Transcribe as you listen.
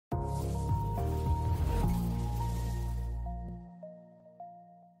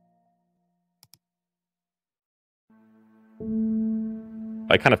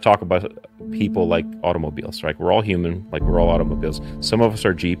I kind of talk about people like automobiles, right? We're all human, like we're all automobiles. Some of us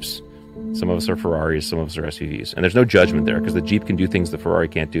are Jeeps, some of us are Ferraris, some of us are SUVs. And there's no judgment there because the Jeep can do things the Ferrari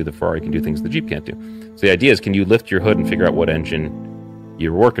can't do, the Ferrari can do things the Jeep can't do. So the idea is, can you lift your hood and figure out what engine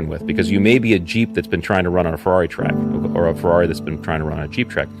you're working with? Because you may be a Jeep that's been trying to run on a Ferrari track, or a Ferrari that's been trying to run on a Jeep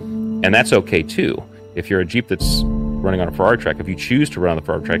track. And that's okay too. If you're a Jeep that's running on a Ferrari track, if you choose to run on the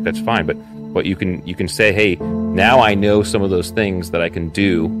Ferrari track, that's fine. But you can say, hey, now I know some of those things that I can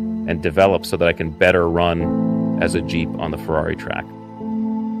do and develop so that I can better run as a Jeep on the Ferrari track.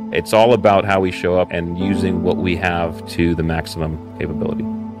 It's all about how we show up and using what we have to the maximum capability.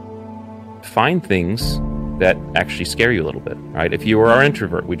 Find things that actually scare you a little bit, right? If you are an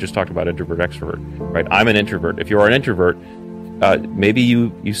introvert, we just talked about introvert, extrovert, right? I'm an introvert. If you are an introvert, maybe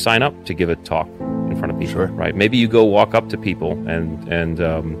you sign up to give a talk in front of people, sure. right? Maybe you go walk up to people and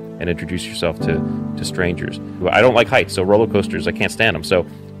introduce yourself to strangers. I don't like heights, so roller coasters, I can't stand them. So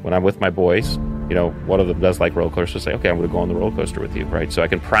when I'm with my boys, one of them does like roller coasters, say, okay, I'm going to go on the roller coaster with you, right? So I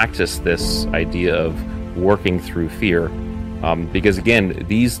can practice this idea of working through fear, because again,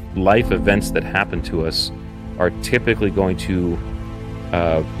 these life events that happen to us are typically going to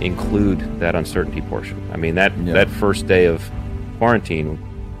include that uncertainty portion. I mean, that first day of quarantine,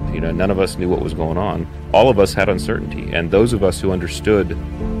 none of us knew what was going on. All of us had uncertainty, and those of us who understood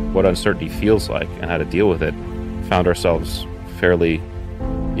what uncertainty feels like and how to deal with it found ourselves fairly,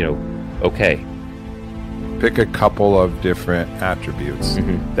 okay. Pick a couple of different attributes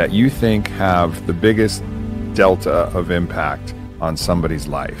that you think have the biggest delta of impact on somebody's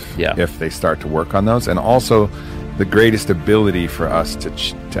life if they start to work on those, and also the greatest ability for us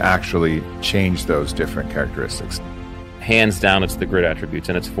to actually change those different characteristics. Hands down, it's the grit attributes,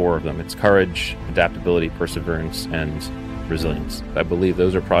 and it's 4 of them. It's courage, adaptability, perseverance, and resilience. I believe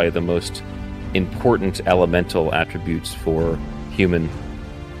those are probably the most important elemental attributes for human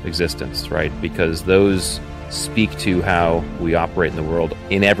existence, right? Because those speak to how we operate in the world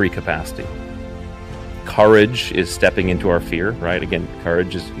in every capacity. Courage is stepping into our fear, right? Again,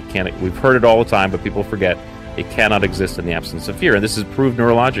 courage is, we've heard it all the time, but people forget it cannot exist in the absence of fear. And this is proved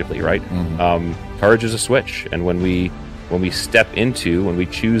neurologically, right? Courage is a switch. And when we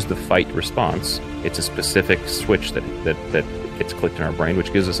choose the fight response, it's a specific switch that gets clicked in our brain,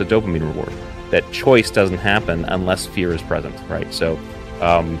 which gives us a dopamine reward. That choice doesn't happen unless fear is present, right? So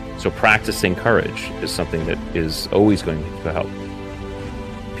practicing courage is something that is always going to help.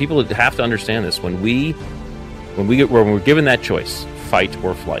 People have to understand this. When we're given that choice, fight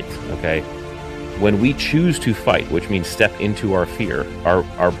or flight, okay? When we choose to fight, which means step into our fear,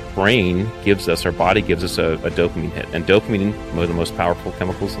 our body gives us a dopamine hit. And dopamine, one of the most powerful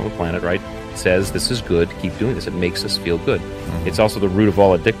chemicals on the planet, right, says this is good, keep doing this. It makes us feel good. It's also the root of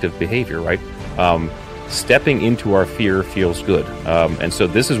all addictive behavior, right? Stepping into our fear feels good. And so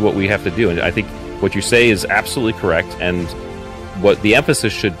this is what we have to do. And I think what you say is absolutely correct. And what the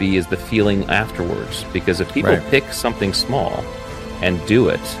emphasis should be is the feeling afterwards. Because if people pick something small and do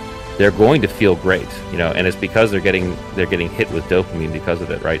it, they're going to feel great, and it's because they're getting hit with dopamine because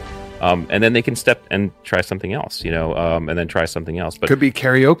of it, right? And then they can step and try something else, and then try something else. But could be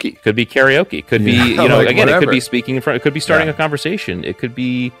karaoke. Could be, like again, whatever. It could be speaking in front. It could be starting a conversation. It could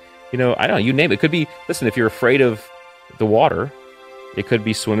be, I don't know, you name it. It could be, listen, if you're afraid of the water, it could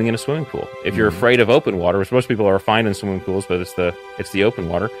be swimming in a swimming pool. If you're afraid of open water, which most people are fine in swimming pools, but it's the open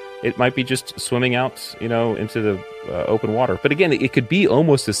water. It might be just swimming out, into the open water. But again, it could be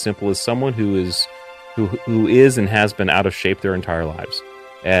almost as simple as someone who is and has been out of shape their entire lives,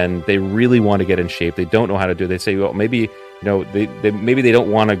 and they really want to get in shape. They don't know how to do it. They say, well, maybe maybe they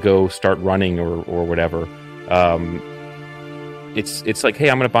don't want to go start running or whatever. It's like, hey,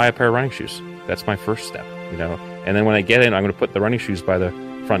 I'm going to buy a pair of running shoes. That's my first step, And then when I get in, I'm going to put the running shoes by the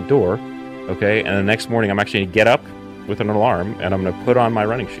front door, okay? And the next morning, I'm actually going to get up with an alarm, and I'm going to put on my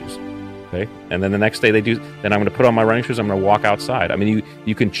running shoes, okay? And then the next day then I'm going to put on my running shoes, I'm going to walk outside. I mean,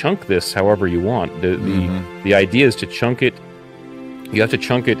 you can chunk this however you want. The idea is to chunk it. You have to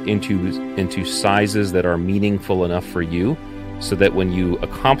chunk it into sizes that are meaningful enough for you, so that when you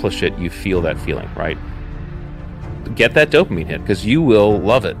accomplish it, you feel that feeling, right? Get that dopamine hit, because you will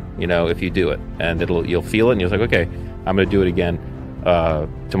love it, if you do it, and you'll feel it, and you're like, okay, I'm going to do it again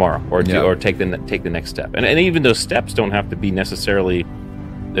tomorrow, or take the next step. And even those steps don't have to be necessarily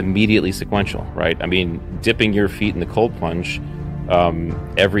immediately sequential, right? I mean, dipping your feet in the cold plunge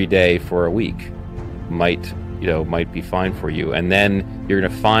every day for a week might be fine for you, and then you're going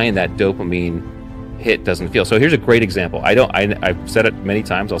to find that dopamine hit doesn't feel. So here's a great example. I've said it many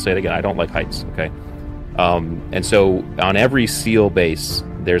times, I'll say it again. I don't like heights, okay? And so on every SEAL base,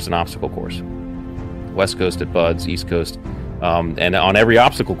 there's an obstacle course. West Coast at Buds, East Coast And on every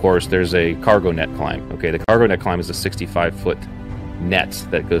obstacle course, there's a cargo net climb. Okay, the cargo net climb is a 65-foot net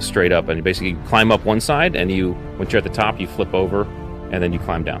that goes straight up, and you basically climb up one side, and once you're at the top, you flip over, and then you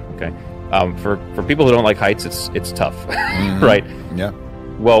climb down. Okay, for people who don't like heights, it's tough, right? Yeah.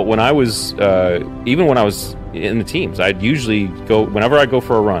 Well, when I was even when I was in the teams, I'd usually go whenever I go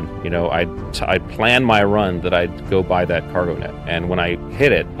for a run. You know, I'd plan my run that I'd go by that cargo net, and when I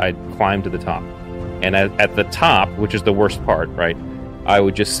hit it, I'd climb to the top. And at the top, which is the worst part, right, I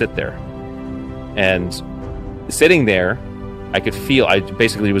would just sit there. And sitting there, I could feel, I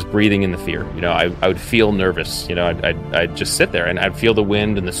basically was breathing in the fear. You know, I would feel nervous. You know, I'd just sit there, and I'd feel the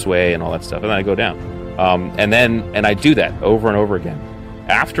wind and the sway and all that stuff, and then I'd go down. And I'd do that over and over again.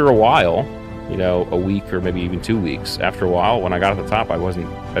 After a while, you know, a week or maybe even 2 weeks, after a while, when I got at the top, I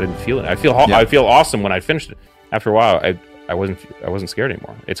didn't feel it. I feel awesome when I finished it. After a while, I wasn't scared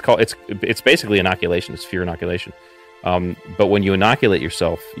anymore. It's basically inoculation. It's fear inoculation. But when you inoculate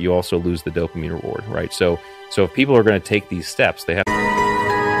yourself, you also lose the dopamine reward, right? So if people are going to take these steps, they have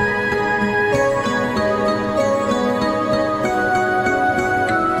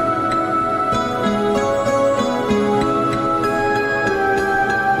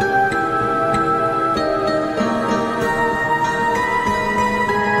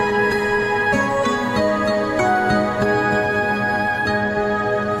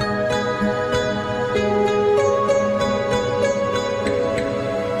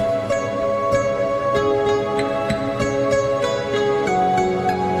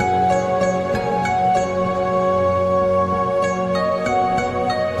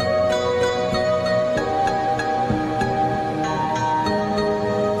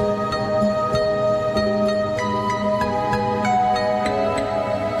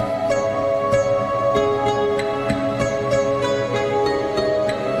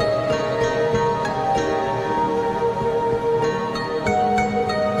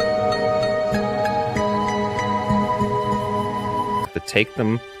take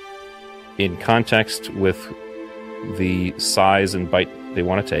them in context with the size and bite they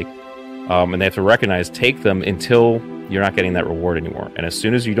want to take, and they have to recognize, take them until you're not getting that reward anymore. And as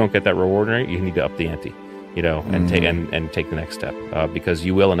soon as you don't get that reward, you need to up the ante, you know, and take the next step, because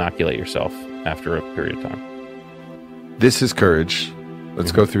you will inoculate yourself after a period of time. This is courage.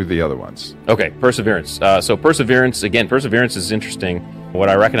 Let's go through the other ones. Okay, perseverance. So perseverance is interesting. What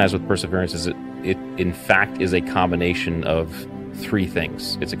I recognize with perseverance is it in fact is a combination of three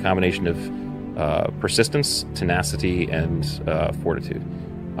things. It's a combination of persistence, tenacity, and fortitude.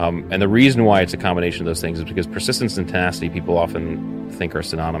 And the reason why it's a combination of those things is because persistence and tenacity people often think are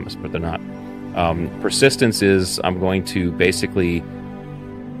synonymous, but they're not. Persistence is, I'm going to basically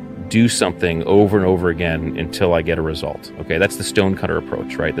do something over and over again until I get a result. Okay, that's the stonecutter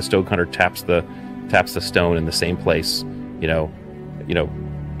approach, right? The stonecutter taps the stone in the same place, you know,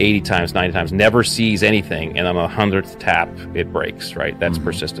 80 times, 90 times, never sees anything, and on the 100th tap, it breaks, right? That's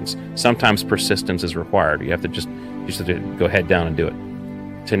persistence. Sometimes persistence is required. You have to just have to go head down and do it.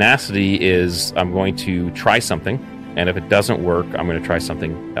 Tenacity is, I'm going to try something, and if it doesn't work, I'm going to try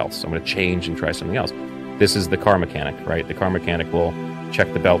something else. I'm going to change and try something else. This is the car mechanic, right? The car mechanic will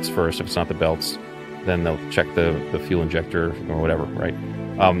check the belts first. If it's not the belts, then they'll check the fuel injector or whatever, right?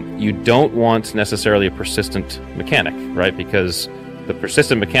 You don't want necessarily a persistent mechanic, right? Because the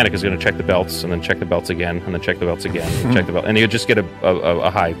persistent mechanic is going to check the belts and then check the belts again and then check the belts again and check the belt, and you'll just get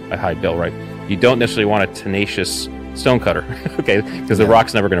a high bill, right? You don't necessarily want a tenacious stonecutter, okay? Because the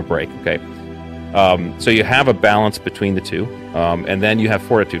rock's never going to break, okay? So you have a balance between the two, and then you have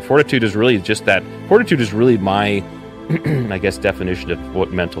fortitude. Fortitude is really just that. Fortitude is really my, I guess, definition of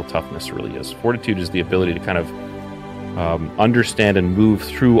what mental toughness really is. Fortitude is the ability to kind of understand and move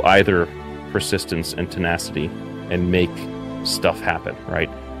through either persistence and tenacity and make stuff happen,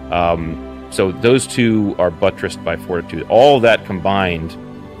 right? So those two are buttressed by fortitude. All that combined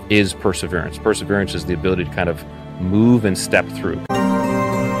is perseverance. Perseverance is the ability to kind of move and step through.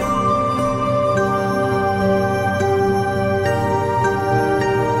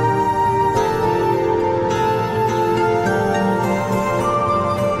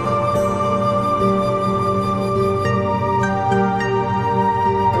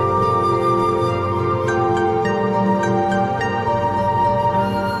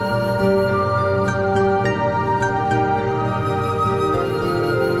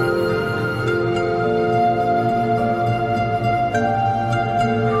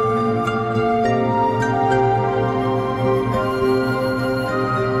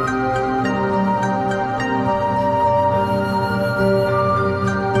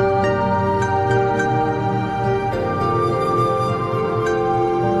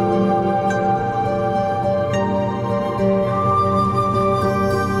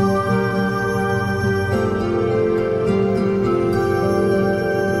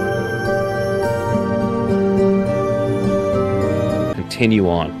 continue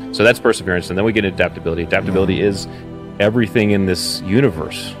on. So that's perseverance. And then we get adaptability. Adaptability is everything in this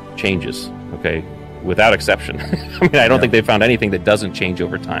universe changes, okay, without exception. I mean, I don't think they've found anything that doesn't change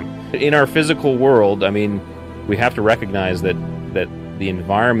over time. In our physical world, I mean, we have to recognize that the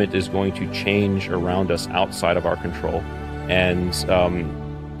environment is going to change around us outside of our control. And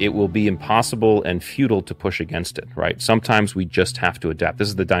it will be impossible and futile to push against it, right? Sometimes we just have to adapt. This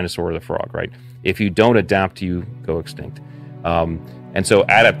is the dinosaur or the frog, right? If you don't adapt, you go extinct. And so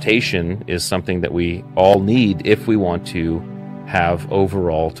adaptation is something that we all need if we want to have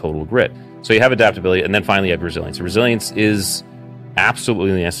overall total grit. So you have adaptability, and then finally you have resilience. Resilience is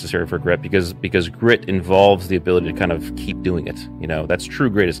absolutely necessary for grit because grit involves the ability to kind of keep doing it. You know, that's true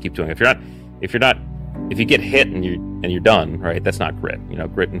grit, is keep doing it. If you get hit and you're done, right? That's not grit. You know,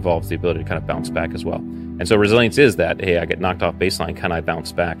 grit involves the ability to kind of bounce back as well. And so resilience is that, hey, I get knocked off baseline, can I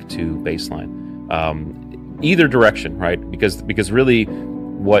bounce back to baseline? Either direction, right? Because really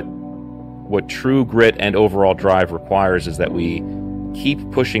what true grit and overall drive requires is that we keep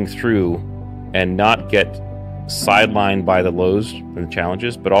pushing through and not get sidelined by the lows and the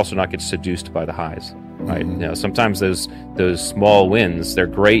challenges, but also not get seduced by the highs. Right. You know, sometimes those small wins, they're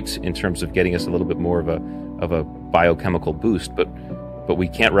great in terms of getting us a little bit more of a biochemical boost, but we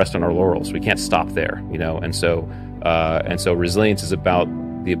can't rest on our laurels. We can't stop there, you know. And so resilience is about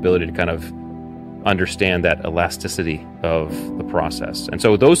the ability to kind of understand that elasticity of the process. And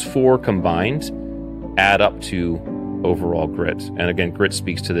so those four combined add up to overall grit. And again, grit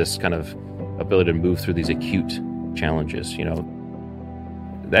speaks to this kind of ability to move through these acute challenges. You know,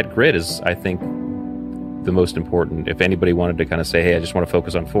 that grit is, I think, the most important. If anybody wanted to kind of say, hey, I just want to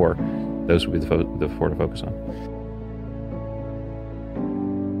focus on four, those would be the four to focus on.